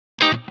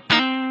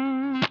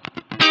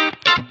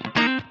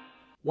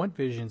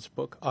OneVision's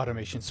book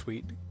automation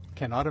suite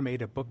can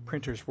automate a book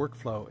printer's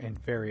workflow in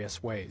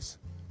various ways.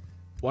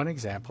 One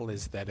example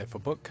is that if a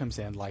book comes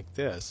in like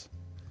this,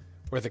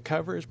 where the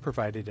cover is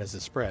provided as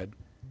a spread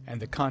and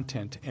the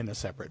content in a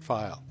separate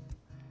file.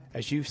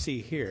 As you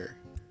see here,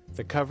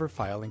 the cover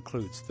file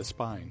includes the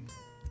spine.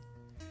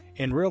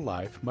 In real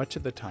life, much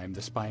of the time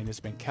the spine has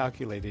been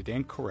calculated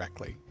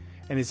incorrectly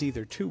and is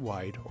either too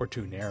wide or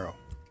too narrow.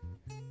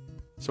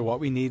 So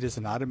what we need is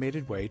an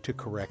automated way to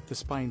correct the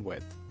spine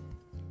width.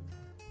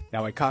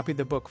 Now I copy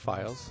the book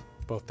files,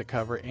 both the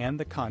cover and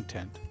the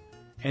content,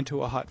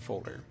 into a hot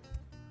folder.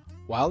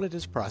 While it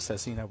is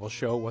processing, I will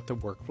show what the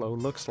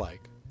workflow looks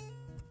like.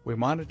 We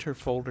monitor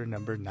folder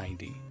number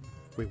 90.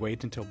 We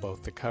wait until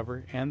both the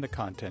cover and the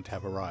content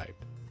have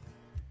arrived.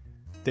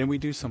 Then we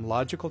do some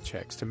logical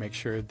checks to make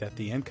sure that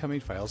the incoming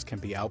files can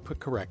be output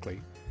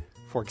correctly.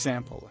 For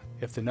example,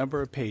 if the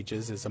number of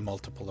pages is a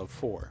multiple of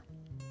 4.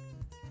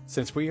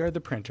 Since we are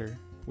the printer,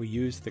 we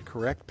use the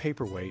correct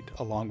paper weight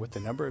along with the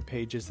number of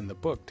pages in the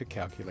book to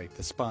calculate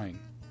the spine.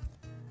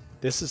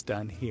 This is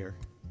done here.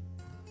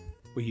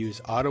 We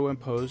use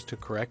auto-impose to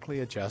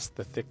correctly adjust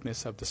the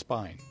thickness of the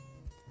spine.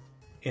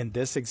 In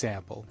this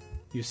example,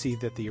 you see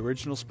that the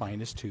original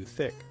spine is too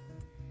thick.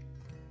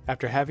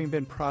 After having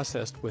been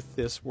processed with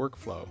this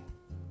workflow,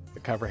 the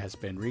cover has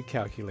been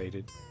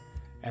recalculated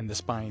and the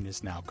spine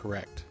is now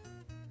correct.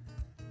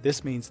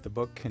 This means the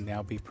book can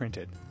now be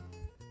printed.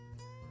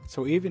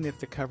 So even if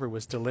the cover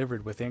was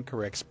delivered with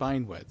incorrect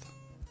spine width,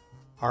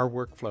 our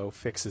workflow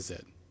fixes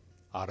it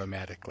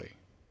automatically.